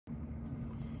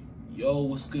Yo,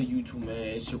 what's good, YouTube, man?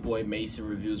 It's your boy Mason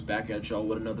Reviews back at y'all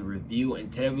with another review,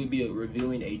 and today we'll be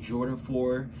reviewing a Jordan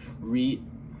 4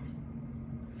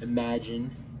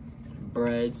 Reimagined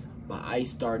Breds by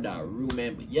iStar.ru,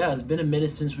 man. But yeah, it's been a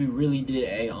minute since we really did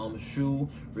a shoe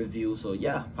review, so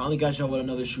yeah, finally got y'all with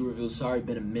another shoe review. Sorry, it's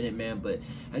been a minute, man, but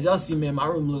as y'all see, man, my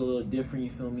room look a little different,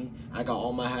 you feel me? I got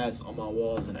all my hats on my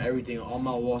walls and everything, all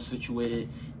my walls situated.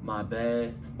 My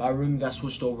bad, my room got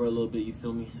switched over a little bit, you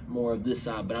feel me? More of this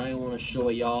side, but I didn't want to show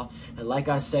it y'all. And like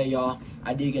I said, y'all,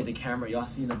 I did get the camera, y'all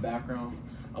see in the background.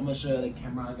 I'm gonna show you the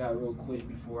camera I got real quick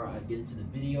before I get into the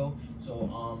video. So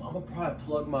I'm gonna probably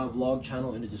plug my vlog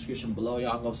channel in the description below.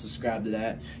 Y'all go subscribe to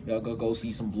that. Y'all go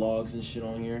see some vlogs and shit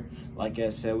on here. Like I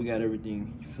said, we got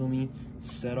everything, you feel me,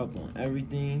 set up on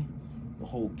everything, the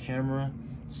whole camera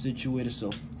situated. So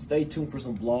stay tuned for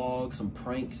some vlogs, some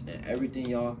pranks, and everything,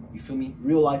 y'all, you feel me?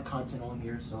 Real life content on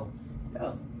here. So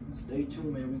yeah, stay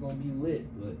tuned, man. We're gonna be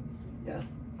lit. But yeah,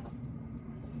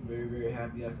 very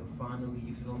happy I could finally,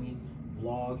 you feel me,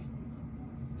 vlog.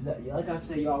 Like I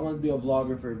said, y'all, I want to be a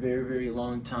vlogger for a very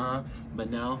long time, but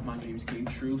now my dreams came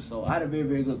true. So I had a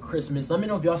very good Christmas. Let me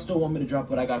know if y'all still want me to drop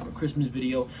what I got for Christmas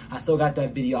video. I still got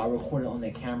that video I recorded on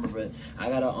that camera, but I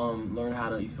gotta learn how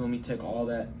to, you feel me, take all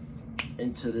that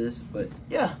into this. But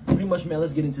yeah, pretty much, man,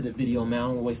 let's get into the video, man. I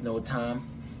don't waste no time.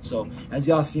 So as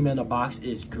y'all see, man, the box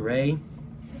is gray.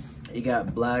 It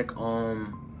got black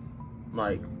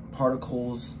like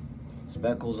particles,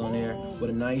 speckles on there, with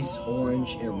a nice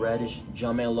orange and reddish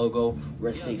Jumpman logo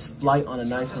where it says flight on the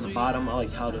nice on the bottom. I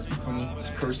like how this, it's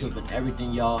cursive and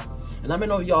everything, y'all. And let me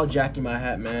know if y'all jacking my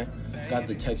hat, man. Got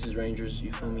the Texas Rangers,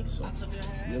 you feel me? So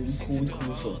yeah, we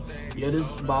cool. So yeah,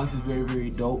 this box is very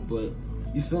dope. But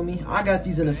you feel me? I got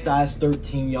these in a size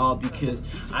 13, y'all, because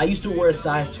I used to wear a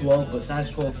size 12, but size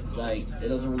 12, like, it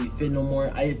doesn't really fit no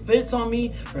more. It fits on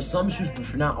me for some shoes, but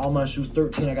for not all my shoes.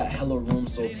 13, I got hella room.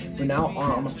 So for now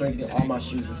on, I'm gonna start getting all my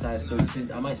shoes in size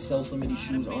 13. I might sell some of these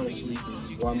shoes, honestly,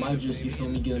 or I might just, you feel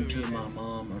me, give them to my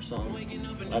mom or something.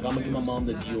 Like, I'm gonna give my mom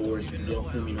the Dior's because they don't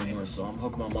fit me no more. So I'm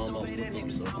hooking my mom up with them.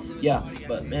 So yeah,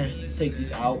 but man, let's take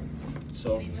these out.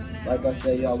 So like I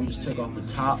said, y'all, we just took off the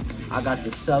top. I got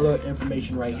the seller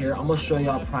information right here. I'm gonna show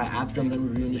y'all probably after I'm done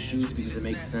reviewing the shoes because it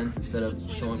makes sense instead of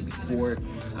showing before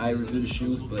I review the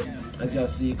shoes. But as y'all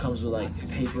see, it comes with like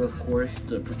paper, of course,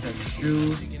 to protect the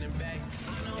shoes.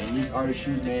 And these are the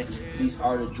shoes, man. These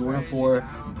are the Jordan 4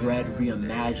 Bred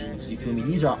Reimagined. You feel me?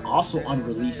 These are also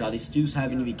unreleased, y'all. These shoes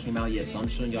haven't even came out yet, so I'm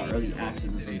showing y'all early access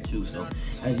of them too. So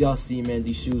as y'all see, man,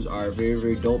 these shoes are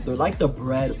very dope. They're like the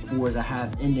Bred 4s I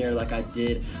have in there. Like I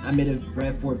made a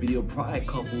Bred 4 video probably a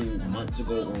couple months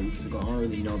ago or weeks ago. I don't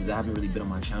really know because I haven't really been on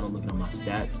my channel looking at my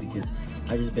stats because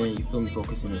I just been, you feel me,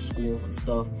 focusing on school and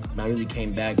stuff. And I really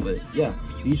came back, but yeah,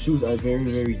 these shoes are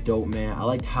very dope, man. I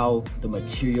like how the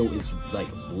material is like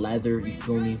leather, you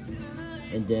feel me?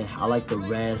 And then I like the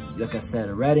red, like I said,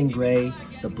 the red and gray.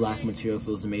 The black material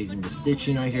feels amazing. The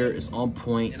stitching right here is on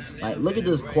point. Like, look at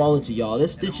this quality, y'all.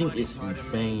 This stitching is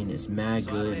insane. It's mad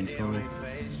good, you feel me?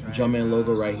 Jumpman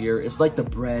logo right here. It's like the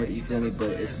Bred, you feel me? But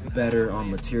it's better on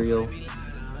material.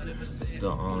 It's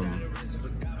the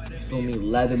feel me,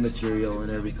 leather material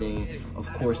and everything.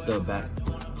 Of course, the back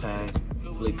tag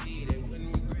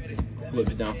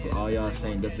flips down for all y'all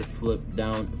saying, does it flip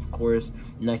down? Of course,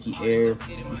 Nike Air.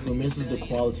 You feel me? This is the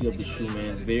quality of the shoe,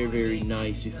 man. It's very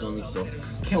nice, you feel me? So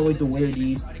can't wait to wear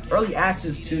these. Early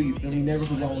access too, you feel me? Never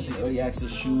go wrong with some early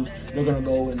access shoes. They're gonna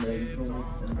go in the, you feel me,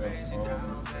 in the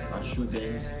my shoe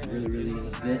bins really in a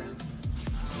bit.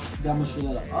 Then I'm gonna show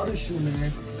you the other shoe,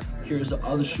 man. Here's the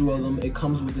other shoe of them. It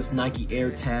comes with this Nike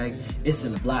Air tag. It's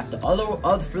in black. The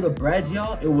other for the Breds,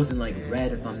 y'all, it was in like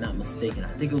red, if I'm not mistaken. I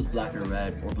think it was black or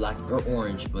red, or black or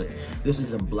orange, but this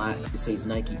is in black. It says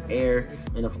Nike Air,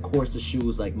 and of course the shoe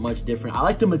is like much different. I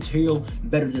like the material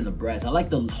better than the Breds. I like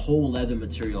the whole leather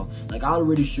material. Like, I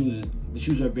already shoes. The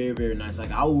shoes are very nice.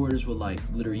 Like, I would wear this with like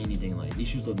literally anything. Like, these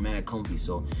shoes look mad comfy.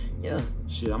 So yeah,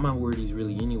 shit, I might wear these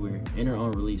really anywhere, in or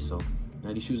on release. So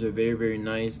now these shoes are very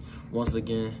nice. Once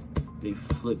again, they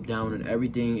flip down and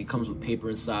everything. It comes with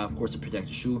paper inside, of course, to protect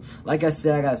the shoe. Like I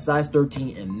said, I got size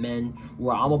 13 in men,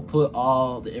 where I'm gonna put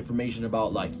all the information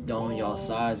about like down y'all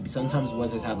size. But sometimes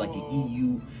websites have like the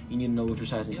EU. You need to know what your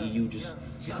size in EU. Just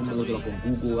if I'm gonna look it up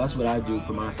on Google, that's what I do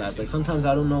for my size. Like, sometimes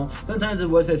I don't know. Sometimes the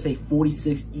website say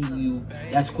 46 EU.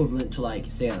 That's equivalent to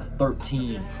like say a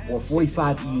 13, or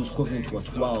 45 EU is equivalent to a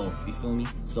 12. You feel me?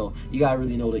 So you gotta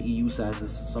really know the EU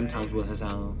sizes. Sometimes websites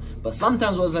have them, but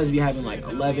sometimes websites be having like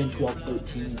 11, 12. 12,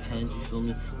 13, 10, you feel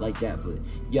me? Like that. But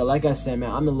yeah, like I said,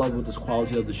 man, I'm in love with this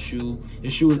quality of the shoe. The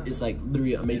shoe is like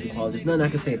literally amazing quality. There's nothing I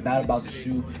can say bad about the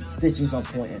shoe. Stitching's on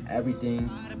point and everything.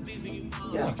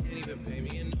 Yeah.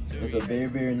 It's a very,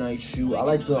 very nice shoe. I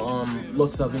like the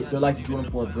looks of it. They're like the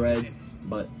Jordan 4 Breds.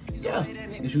 But yeah,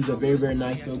 the shoes are very, very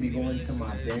nice. They'll be going to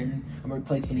my bin. I'm gonna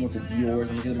replace them with the Dior's.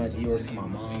 I'm gonna give my Dior's to my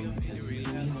mom.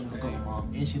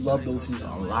 And she loved those shoes a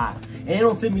lot. And they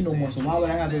don't fit me no more, so why would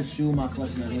I have this shoe in my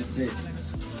collection that don't fit?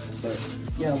 But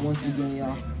yeah, once again,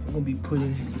 y'all, I'm gonna be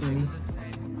putting the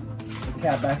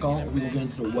cap back on. We're gonna get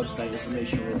into the website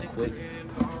information real quick.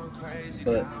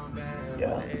 But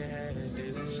yeah,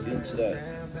 let's get into that.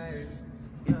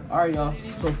 Alright, y'all,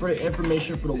 so for the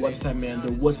information for the website, man, their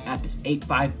WhatsApp is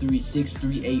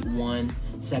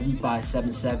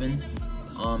 853-6381-7577.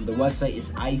 The website is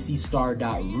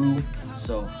icstar.ru.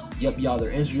 So yep, y'all,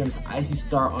 their Instagram is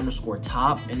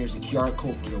icstar_top, and there's a QR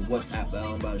code for their WhatsApp that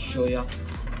I'm about to show y'all.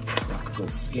 Y'all can go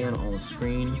scan on the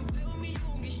screen.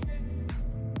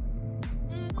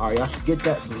 Alright, y'all should get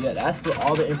that. So yeah, that's for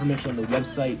all the information on the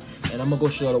website. And I'm gonna go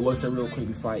show you the website real quick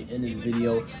before I end this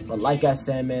video. But like I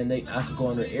said, man, I could go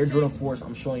under Air Jordan 4s.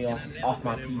 I'm showing y'all off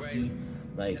my PC.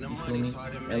 Like, you feel me?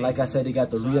 And like I said, they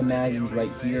got the Reimagined right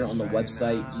here on the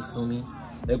website. You feel me?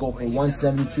 They go for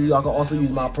 $172. Y'all can also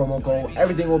use my promo code.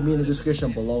 Everything will be in the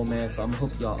description below, man. So I'm gonna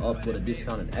hook y'all up with a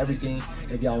discount and everything.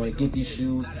 If y'all wanna get these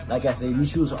shoes, like I said, these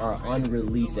shoes are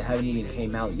unreleased. They haven't even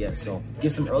came out yet. So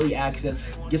get some early access.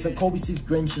 Get some Kobe 6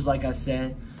 Grinches, like I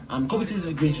said. Kobe 6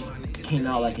 Grinches came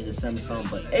out like in December something,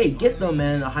 but hey, get them,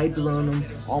 man. The hype is on them.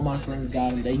 All my friends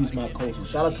got them. They use my code. So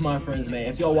shout out to my friends, man.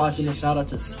 If y'all watching this, shout out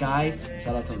to Sky.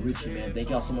 Shout out to Richie, man. Thank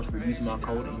y'all so much for using my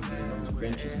code and getting those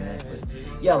Grinches, man. But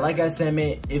yeah, like I said,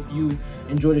 man, if you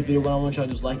enjoyed the video, what I want y'all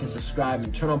to do is like and subscribe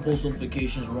and turn on post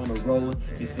notifications. We're on the road,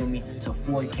 you feel me, to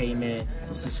 4K, man.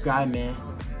 So subscribe, man.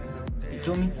 You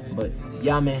feel me? But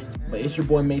yeah, man. But it's your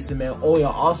boy Mason, man. Oh,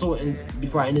 y'all, also,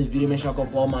 before I end this video, make sure y'all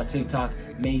go follow my TikTok,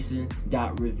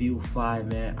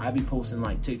 Mason.review5, man. I be posting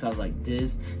like TikToks like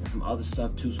this and some other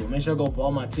stuff too. So make sure y'all go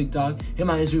follow my TikTok. Hit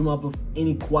my Instagram up with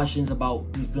any questions about,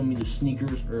 you feel me, the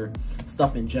sneakers or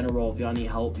stuff in general. If y'all need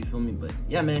help, you feel me? But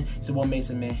yeah, man, it's your boy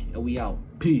Mason, man, and we out.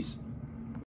 Peace.